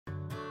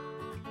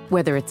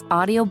Whether it's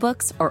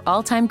audiobooks or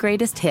all-time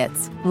greatest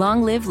hits,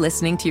 long live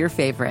listening to your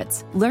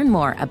favorites. Learn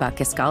more about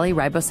Kisqali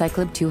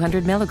Ribociclib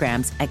 200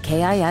 milligrams at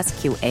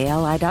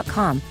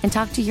KISQALI.com and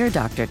talk to your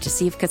doctor to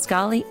see if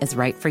Kisqali is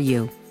right for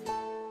you.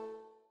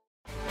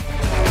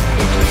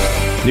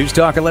 News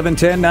Talk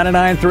 1110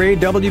 99.3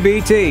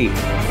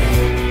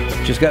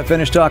 WBT. Just got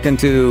finished talking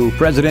to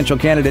presidential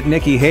candidate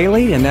Nikki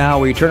Haley, and now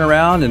we turn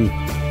around and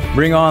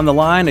bring on the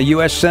line a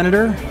U.S.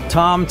 Senator.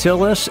 Thom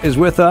Tillis is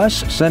with us.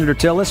 Senator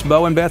Tillis,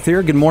 Bo and Beth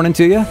here. Good morning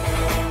to you.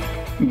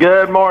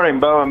 Good morning,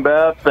 Bo and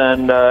Beth,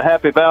 and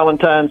happy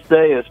Valentine's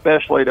Day,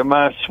 especially to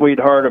my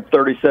sweetheart of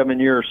 37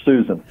 years,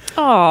 Susan.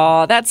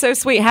 Oh, that's so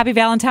sweet. Happy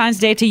Valentine's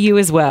Day to you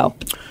as well.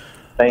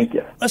 Thank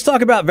you. Let's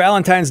talk about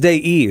Valentine's Day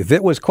Eve.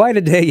 It was quite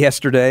a day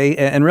yesterday,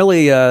 and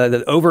really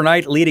the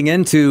overnight leading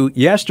into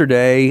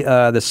yesterday,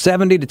 the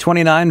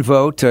 70-29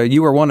 vote.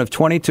 You were one of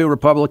 22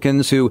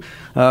 Republicans who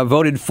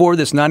voted for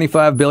this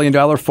 $95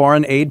 billion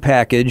foreign aid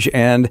package,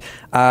 and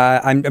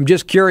I'm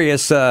just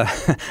curious.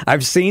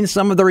 I've seen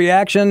some of the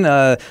reaction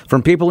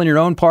from people in your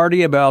own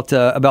party about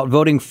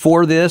voting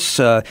for this,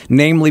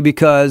 namely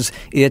because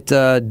it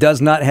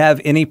does not have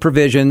any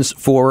provisions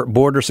for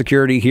border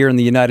security here in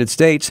the United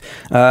States.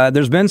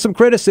 There's been some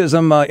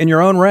criticism in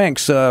your own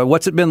ranks.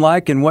 What's it been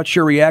like, and what's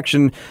your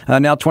reaction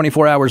now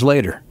 24 hours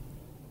later?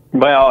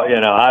 Well,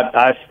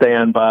 I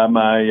stand by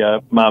my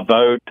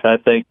vote. I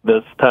think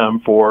this time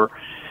for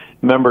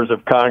members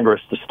of Congress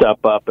to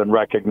step up and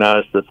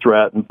recognize the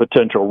threat and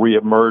potential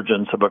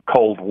reemergence of a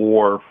Cold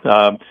War.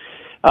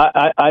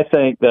 I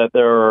think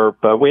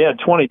that we had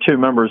 22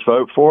 members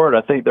vote for it.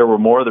 I think there were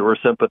more that were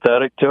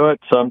sympathetic to it.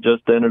 Some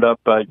just ended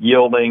up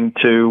yielding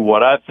to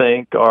what I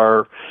think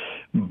are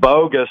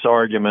bogus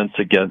arguments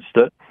against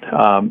it,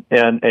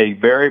 and a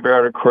very,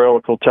 very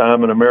critical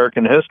time in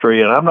American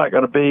history. And I'm not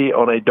going to be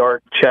on a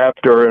dark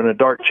chapter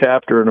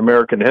in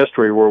American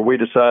history where we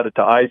decided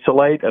to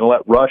isolate and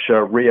let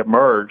Russia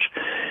reemerge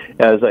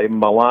as a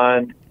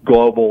malign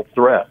global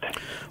threat.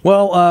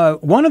 Well,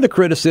 one of the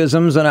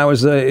criticisms, and I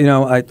was,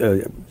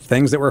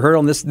 things that were heard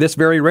on this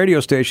very radio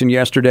station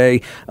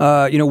yesterday,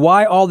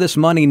 why all this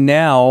money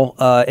now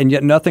and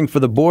yet nothing for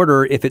the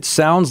border if it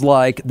sounds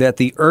like that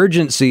the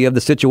urgency of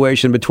the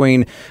situation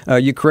between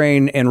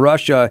Ukraine and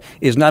Russia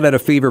is not at a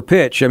fever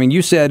pitch. I mean,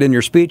 you said in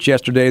your speech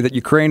yesterday that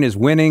Ukraine is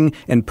winning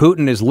and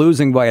Putin is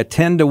losing by a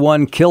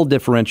 10-to-1 kill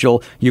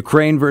differential,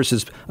 Ukraine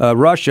versus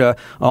Russia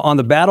on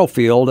the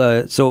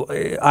battlefield. So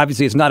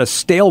obviously it's not a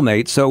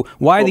stalemate. So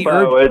why the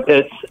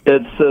urgency?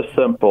 It's this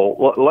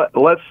simple.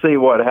 Let's see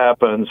what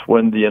happens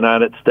when the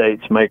United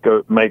States makes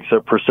a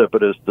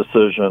precipitous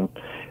decision.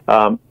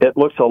 It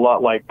looks a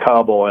lot like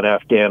Kabul in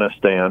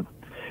Afghanistan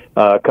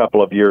a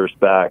couple of years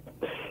back.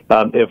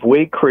 If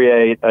we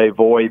create a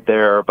void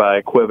there by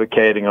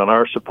equivocating on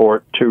our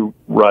support to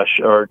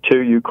Russia or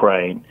to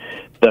Ukraine,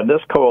 then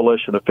this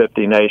coalition of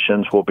 50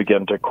 nations will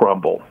begin to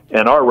crumble,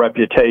 and our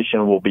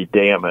reputation will be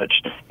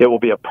damaged. It will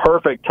be a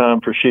perfect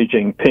time for Xi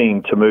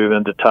Jinping to move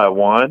into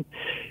Taiwan,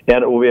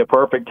 and it will be a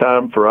perfect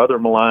time for other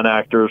malign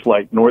actors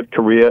like North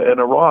Korea and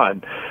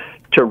Iran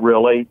to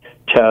really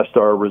test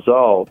our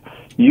resolve.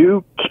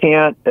 You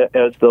can't,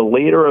 as the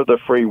leader of the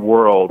free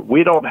world,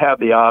 we don't have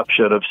the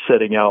option of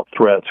sitting out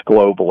threats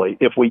globally.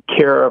 If we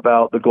care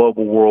about the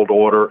global world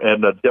order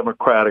and the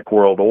democratic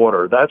world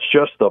order, that's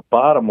just the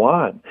bottom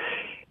line.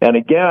 And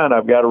again,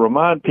 I've got to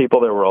remind people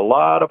there were a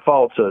lot of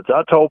falsehoods.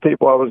 I told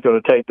people I was going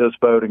to take this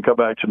vote and come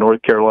back to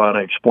North Carolina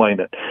and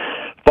explain it.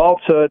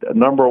 Falsehood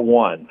number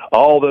one,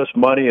 all this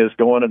money is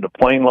going into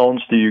plane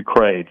loans to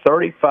Ukraine.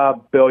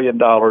 $35 billion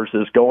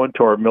is going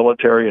to our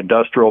military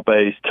industrial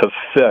base to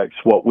fix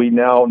what we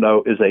now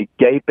know is a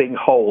gaping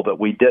hole that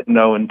we didn't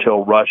know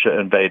until Russia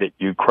invaded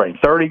Ukraine.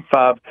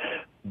 $35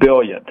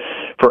 billion.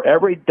 For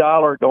every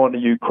dollar going to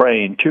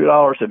Ukraine,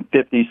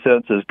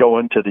 $2.50 is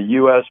going to the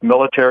U.S.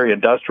 military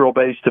industrial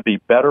base to be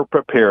better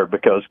prepared,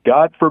 because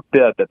God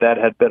forbid that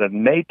had been a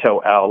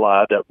NATO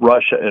ally that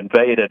Russia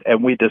invaded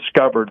and we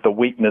discovered the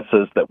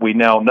weaknesses that we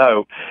now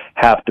know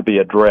have to be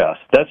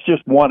addressed. That's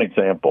just one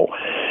example.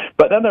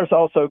 But then there's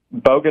also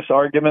bogus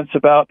arguments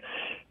about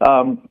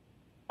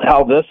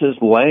how this is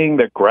laying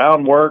the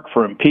groundwork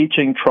for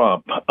impeaching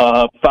Trump.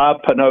 5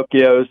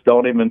 Pinocchios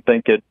don't even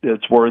think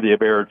it's worthy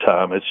of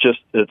airtime.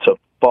 It's a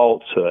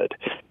falsehood.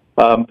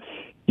 I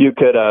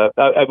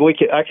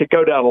could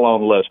go down a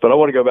long list, but I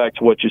want to go back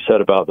to what you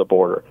said about the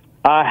border.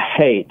 I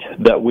hate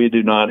that we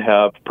do not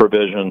have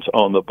provisions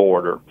on the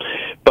border.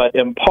 But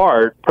in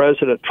part,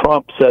 President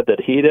Trump said that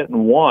he didn't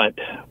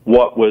want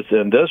what was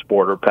in this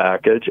border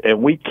package,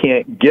 and we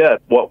can't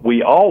get what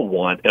we all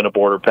want in a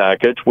border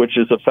package, which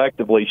is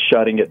effectively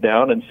shutting it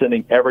down and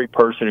sending every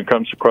person who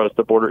comes across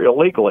the border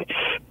illegally.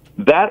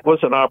 That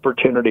was an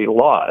opportunity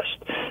lost.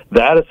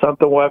 That is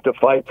something we'll have to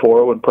fight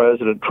for when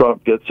President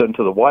Trump gets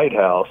into the White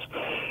House.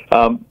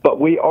 But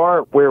we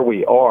are where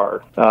we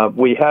are.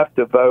 We have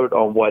to vote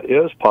on what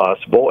is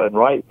possible, and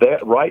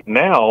right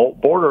now,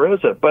 border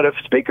isn't. But if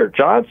Speaker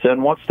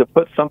Johnson wants to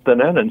put something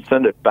in and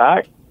send it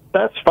back,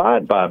 that's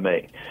fine by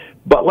me.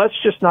 But let's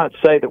just not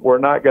say that we're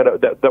not going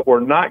to that we're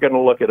not going to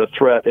look at a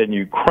threat in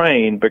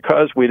Ukraine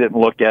because we didn't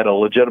look at a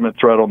legitimate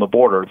threat on the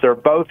border. They're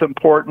both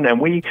important, and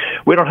we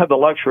don't have the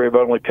luxury of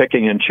only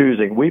picking and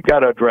choosing. We've got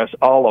to address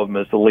all of them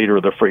as the leader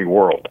of the free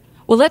world.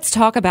 Well, let's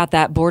talk about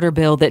that border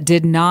bill that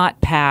did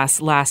not pass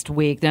last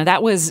week. Now,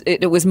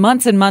 it was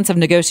months and months of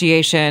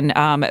negotiation,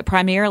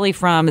 primarily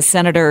from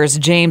Senators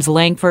James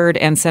Lankford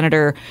and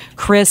Senator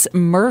Chris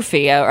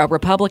Murphy, a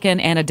Republican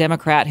and a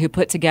Democrat, who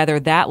put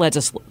together that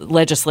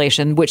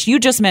legislation, which you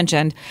just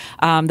mentioned,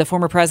 the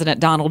former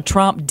President Donald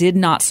Trump did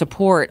not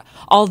support,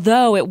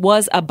 although it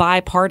was a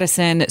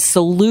bipartisan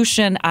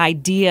solution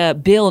idea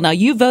bill. Now,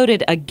 you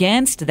voted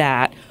against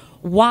that.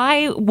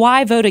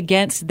 Why vote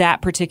against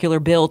that particular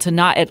bill to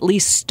not at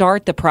least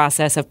start the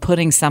process of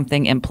putting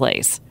something in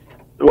place?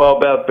 Well,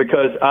 Beth,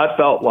 because I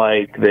felt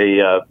like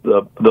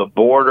the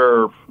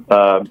border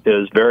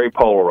is very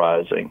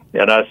polarizing,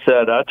 and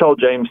I told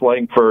James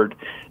Lankford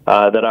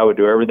that I would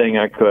do everything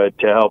I could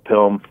to help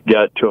him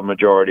get to a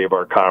majority of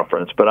our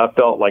conference. But I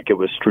felt like it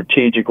was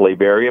strategically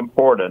very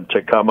important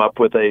to come up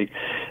with a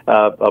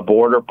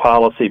border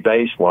policy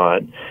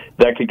baseline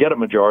that could get a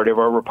majority of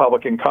our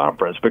Republican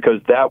conference, because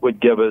that would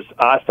give us,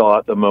 I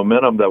thought, the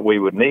momentum that we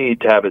would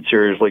need to have it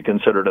seriously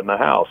considered in the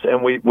House.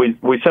 And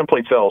we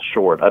simply fell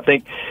short. I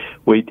think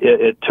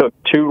it took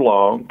too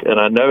long, and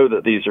I know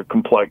that these are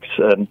complex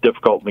and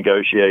difficult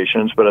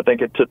negotiations, but I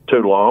think it took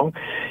too long,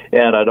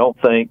 and I don't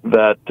think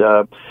that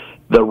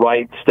the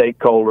right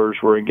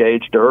stakeholders were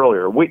engaged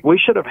earlier. We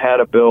should have had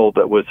a bill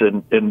that was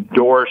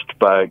endorsed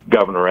by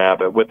Governor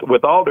Abbott.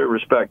 With all due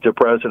respect to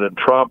President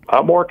Trump,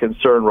 I'm more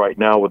concerned right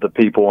now with the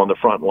people on the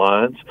front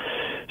lines.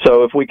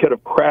 So if we could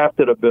have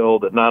crafted a bill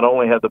that not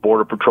only had the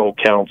Border Patrol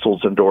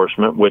Council's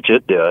endorsement, which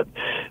it did,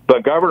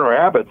 but Governor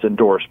Abbott's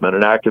endorsement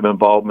and active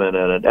involvement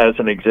in it, as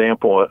an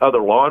example, other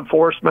law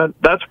enforcement,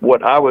 that's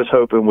what I was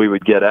hoping we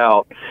would get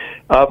out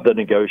of the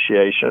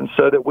negotiations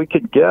so that we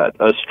could get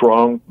a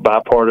strong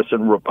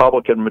bipartisan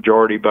Republican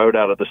majority vote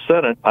out of the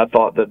Senate. I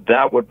thought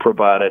that would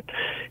provide it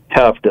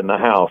heft in the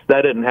House.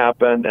 That didn't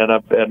happen, and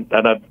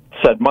I've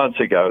said months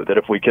ago that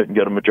if we couldn't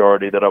get a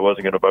majority that I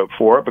wasn't going to vote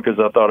for it, because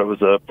I thought it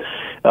was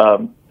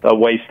a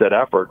wasted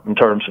effort in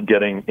terms of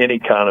getting any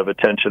kind of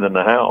attention in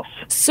the House.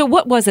 So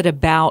what was it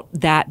about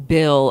that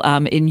bill,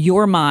 in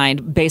your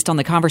mind, based on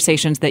the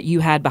conversations that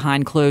you had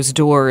behind closed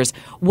doors?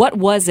 What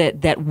was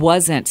it that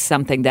wasn't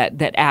something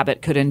that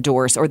Abbott could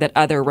endorse, or that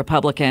other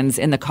Republicans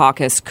in the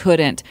caucus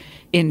couldn't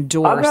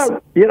endorse?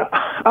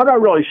 I'm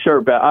not really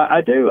sure, but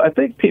I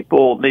think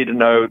people need to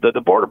know that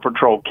the Border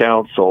Patrol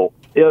Council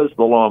is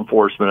the law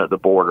enforcement at the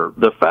border.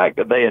 The fact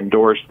that they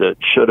endorsed it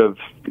should have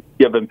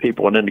given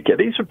people an indication.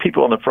 These are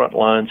people on the front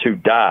lines who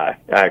die,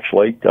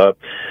 actually.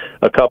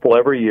 A couple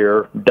every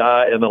year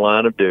die in the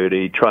line of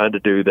duty trying to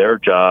do their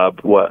job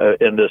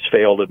in this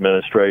failed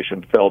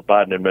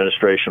Biden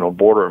administration on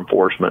border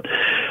enforcement.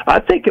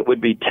 I think it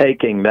would be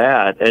taking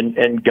that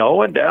and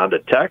going down to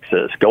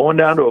Texas, going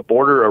down to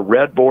a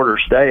red border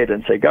state,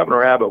 and say,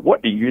 Governor Abbott,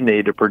 what do you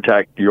need to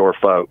protect your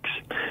folks?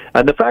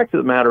 And the fact of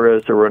the matter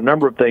is there were a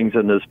number of things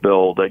in this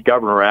bill that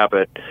Governor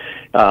Abbott,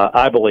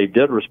 I believe,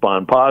 did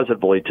respond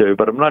positively to,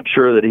 but I'm not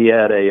sure that he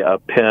had a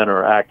pen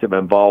or active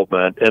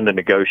involvement in the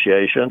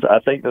negotiations. I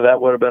think that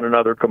would have been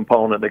another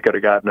component that could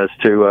have gotten us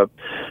to a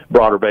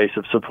broader base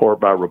of support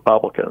by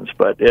Republicans.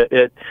 But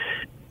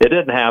it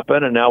didn't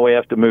happen, and now we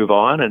have to move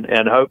on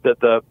and hope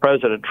that the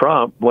President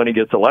Trump, when he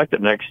gets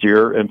elected next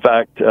year, in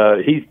fact,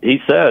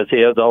 he says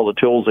he has all the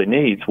tools he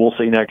needs. We'll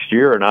see next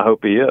year, and I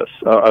hope he is.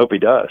 I hope he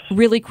does.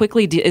 Really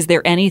quickly, is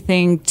there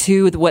anything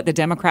to what the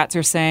Democrats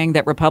are saying,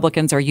 that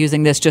Republicans are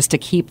using this just to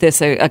keep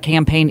this a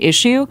campaign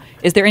issue?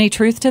 Is there any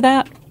truth to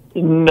that?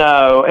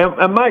 No,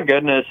 and my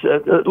goodness,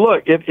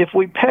 look, if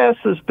we pass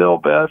this bill,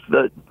 Beth,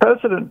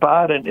 President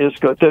Biden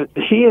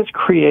he has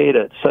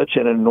created such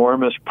an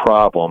enormous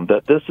problem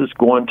that this is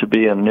going to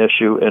be an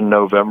issue in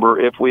November.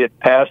 If we had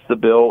passed the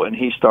bill and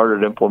he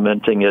started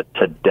implementing it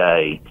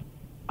today,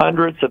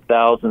 hundreds of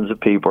thousands of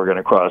people are going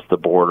to cross the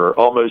border.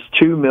 Almost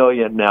 2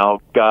 million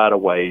now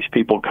gotaways,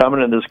 people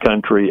coming in this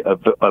country,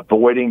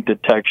 avoiding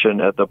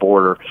detection at the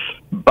border.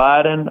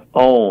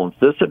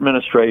 This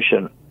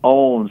administration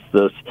owns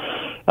this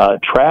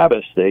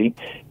travesty,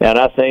 and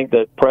I think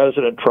that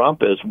President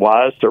Trump is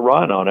wise to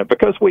run on it,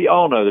 because we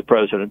all know that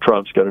President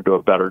Trump's going to do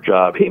a better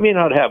job. He may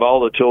not have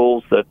all the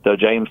tools that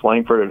James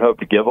Lankford had hoped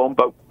to give him,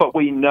 but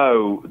we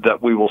know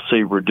that we will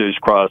see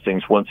reduced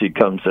crossings once he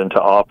comes into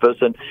office.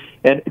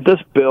 And this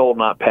bill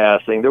not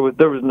passing, there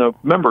was no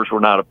members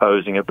were not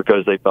opposing it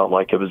because they felt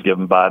like it was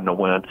giving Biden a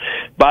win.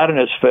 Biden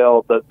has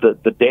felt that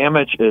the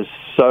damage is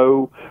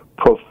so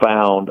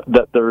profound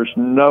that there's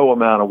no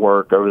amount of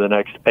work over the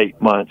next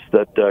 8 months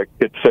that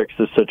could fix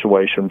the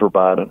situation for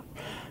Biden.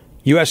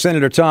 U.S.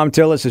 Senator Thom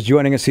Tillis is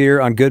joining us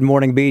here on Good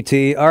Morning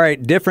BT. All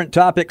right, different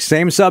topic,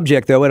 same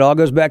subject, though. It all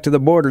goes back to the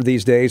border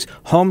these days.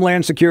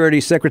 Homeland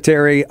Security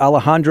Secretary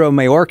Alejandro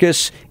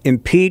Mayorkas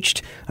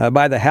impeached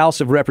by the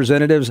House of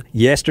Representatives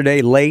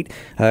yesterday late.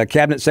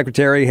 Cabinet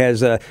Secretary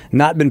has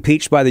not been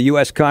impeached by the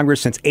U.S.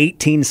 Congress since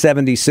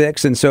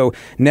 1876. And so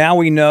now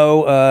we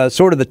know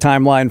sort of the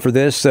timeline for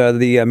this.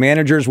 The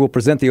managers will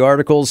present the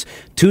articles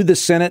to the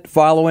Senate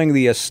following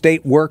the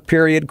state work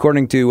period,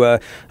 according to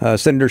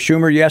Senator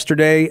Schumer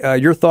yesterday.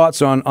 Your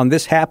thoughts on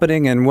this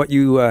happening and what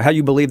how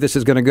you believe this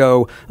is going to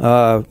go,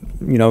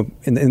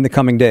 in the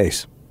coming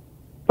days?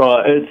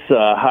 Well, it's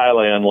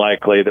highly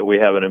unlikely that we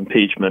have an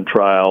impeachment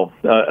trial.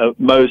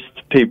 Most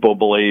people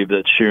believe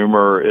that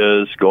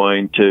Schumer is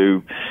going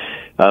to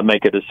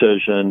make a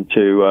decision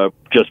to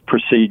just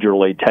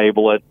procedurally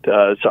table it.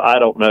 So I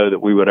don't know that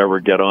we would ever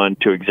get on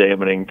to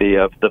examining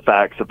the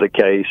facts of the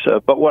case.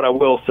 But what I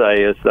will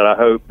say is that I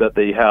hope that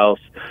the House,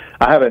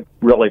 I haven't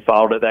really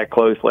followed it that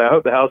closely. I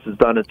hope the House has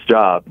done its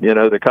job. You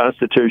know, the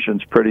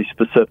Constitution's pretty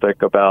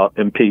specific about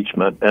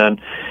impeachment, and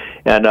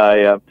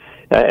I,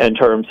 in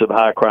terms of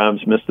high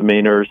crimes,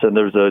 misdemeanors, and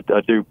there's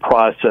a due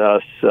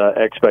process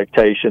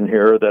expectation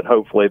here that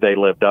hopefully they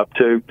lived up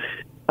to.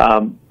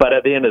 But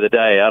at the end of the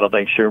day, I don't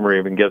think Schumer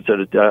even gives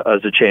it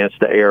as a chance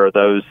to air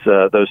those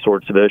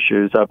sorts of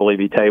issues. I believe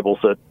he tables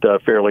it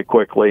fairly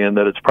quickly, and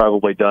that it's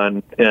probably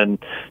done in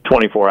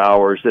 24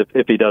 hours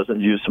if he doesn't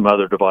use some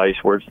other device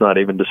where it's not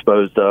even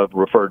disposed of,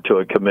 referred to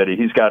a committee.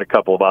 He's got a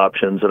couple of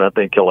options, and I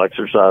think he'll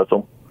exercise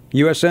them.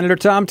 U.S. Senator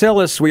Thom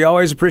Tillis, we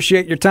always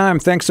appreciate your time.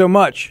 Thanks so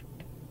much.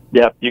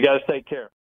 Yeah, you guys take care.